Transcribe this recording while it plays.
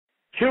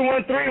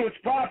213,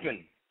 what's poppin'?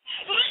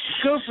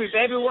 Goofy,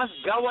 baby, what's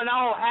going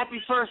on?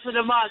 Happy first of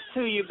the month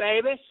to you,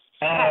 baby.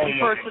 Happy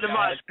first of the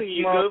month to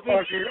you,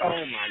 Goofy.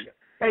 Oh, my God.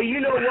 Hey, you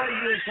know what,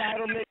 you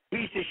entitlement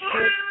piece of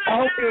shit?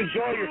 I hope you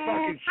enjoy your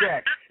fucking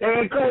check.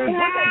 And put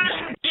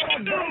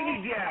that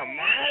baby down,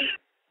 man.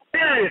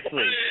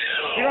 Seriously.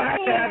 You don't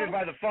have to have it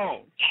by the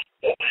phone.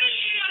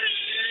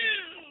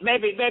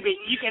 Baby,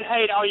 you can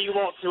hate all you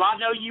want to. I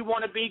know you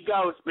want to be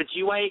Ghost, but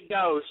you ain't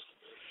Ghost.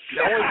 The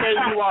only thing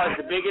you are is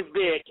the biggest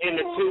bitch in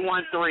the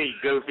 213,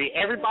 Goofy.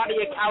 Everybody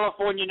in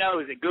California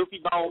knows that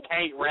Goofy Bone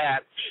can't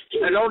rap.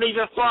 So don't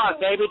even front,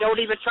 baby. Don't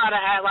even try to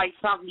act like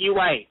something you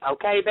ain't,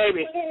 okay,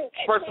 baby?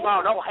 First of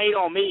all, don't hate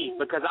on me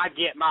because I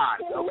get mine,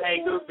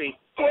 okay, Goofy?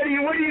 What do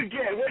you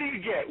get? What do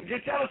you get?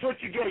 Just tell us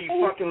what you get, you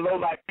fucking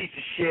low-life piece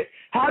of shit.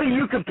 How do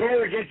you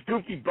compare against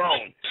Goofy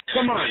Bone?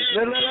 Come on,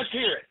 let's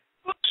hear it.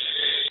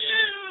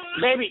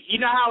 Baby,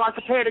 you know how I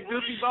compare to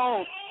Goofy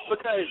Bone?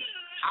 Because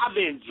I've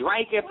been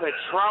drinking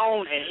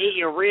Patron and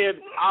eating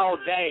ribs all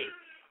day,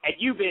 and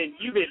you've been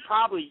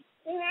probably,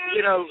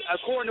 you know,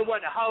 according to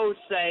what the hoes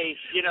say,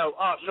 you know,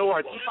 up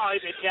north, you probably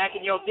been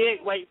jacking your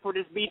dick waiting for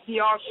this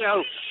BTR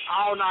show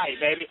all night,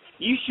 baby.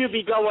 You should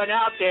be going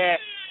out there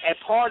and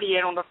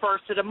partying on the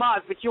first of the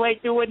month, but you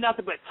ain't doing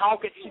nothing but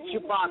talking to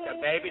Chewbacca,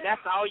 baby.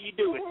 That's all you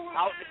do is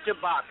talk to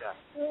Chewbacca.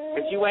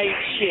 Because you ain't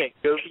shit,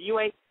 Goofy.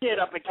 You ain't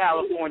shit up in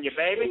California,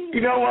 baby.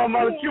 You know what,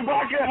 mother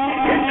Chewbacca? Get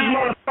this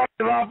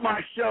motherfucker off my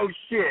show,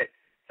 shit.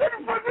 I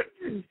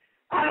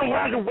don't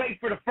have to wait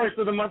for the first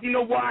of the month. You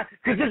know why?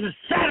 Because this is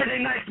Saturday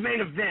night's main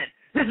event.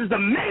 This is the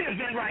main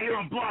event right here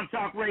on Blog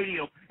Talk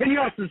Radio. And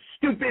you're some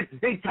stupid,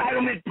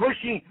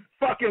 entitlement-pushing,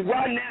 fucking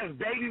rotten-ass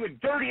baby with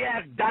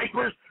dirty-ass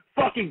diapers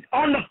fucking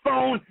on the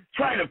phone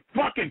trying to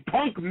fucking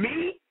punk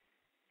me?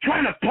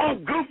 Trying to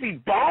punk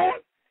Goofy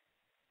Bone?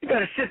 You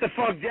better sit the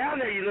fuck down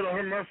there, you little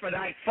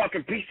hermaphrodite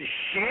fucking piece of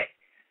shit.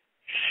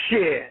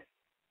 Shit.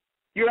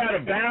 You're out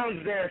of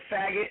bounds there,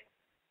 faggot.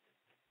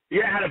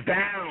 You're out of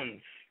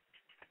bounds.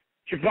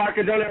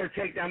 Chewbacca, don't ever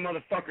take that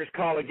motherfucker's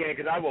call again,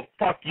 because I will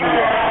fuck you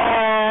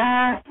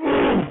up.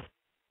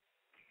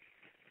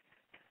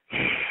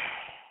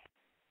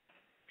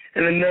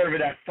 And the nerve of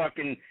that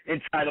fucking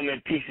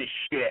entitlement piece of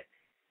shit.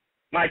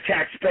 My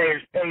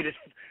taxpayers fed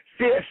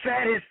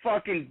his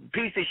fucking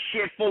piece of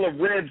shit full of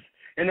ribs,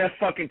 and that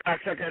fucking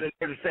cocksucker had the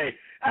nerve to say,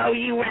 "Oh,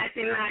 you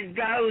acting like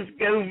Ghost,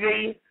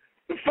 Goofy."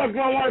 What the fuck do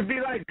I want to be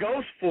like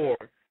Ghost for?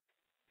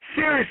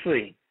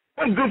 Seriously.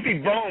 I'm Goofy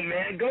Bone,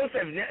 man. Ghost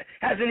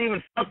hasn't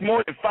even fucked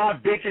more than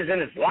 5 bitches in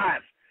his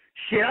life.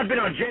 Shit, I've been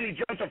on Jenny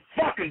Jones for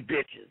fucking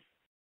bitches.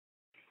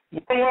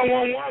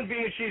 1111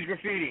 being Cheese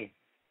Graffiti.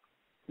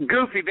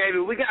 Goofy, baby,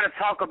 we got to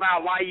talk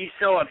about why you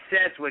so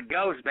obsessed with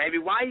Ghost, baby.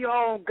 Why you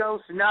on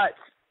Ghost nuts,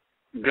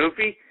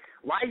 Goofy?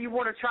 Why you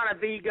want to try to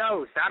be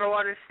Ghost? I don't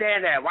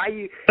understand that. Why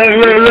you...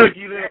 Look,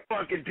 you little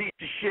fucking piece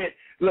of shit.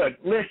 Look,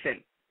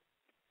 listen.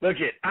 Look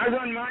it. I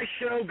run my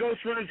show,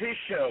 Ghost runs his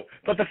show.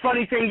 But the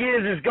funny thing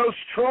is Ghost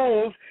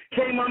Trolls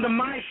came onto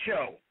my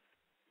show.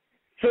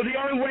 So the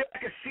only way I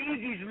can see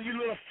these you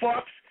little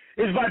fucks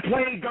is by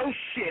playing Ghost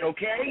shit,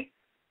 okay?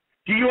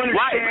 Do you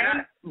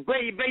understand?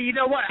 Right, but you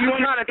know what? I'm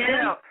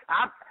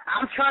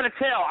trying to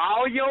tell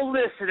all your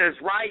listeners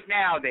right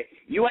now that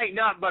you ain't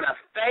nothing but a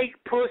fake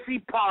pussy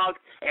punk,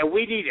 and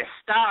we need to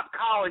stop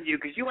calling you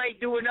because you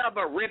ain't doing nothing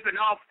but ripping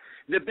off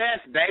the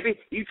best, baby.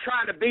 You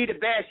trying to be the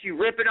best. You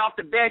ripping off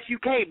the best. You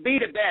can't be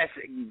the best,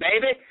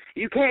 baby.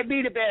 You can't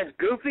be the best,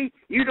 Goofy.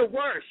 You the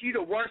worst. You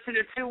the worst in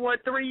the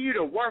 213. You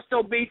the worst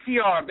on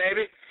BTR,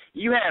 baby.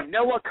 You have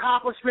no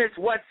accomplishments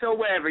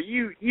whatsoever.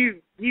 You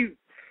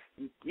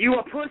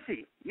a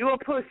pussy. You a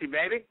pussy,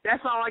 baby.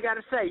 That's all I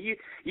gotta say.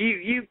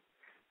 You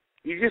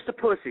just a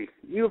pussy.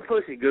 You a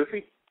pussy,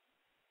 Goofy.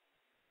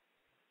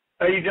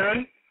 Are you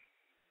done?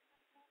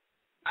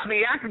 I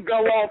mean, I could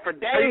go on for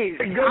days.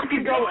 I could go. I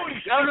could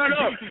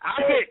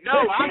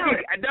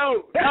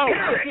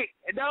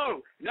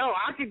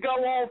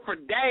go on for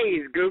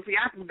days, Goofy.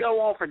 I could go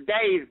on for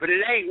days, but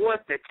it ain't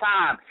worth the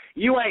time.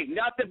 You ain't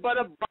nothing but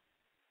a.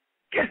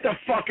 Get the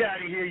fuck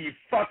out of here, you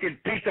fucking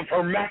piece of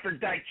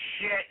hermaphrodite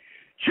shit.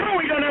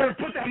 Chewie, don't ever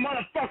put that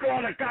motherfucker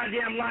on the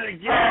goddamn line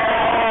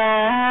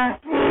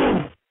again.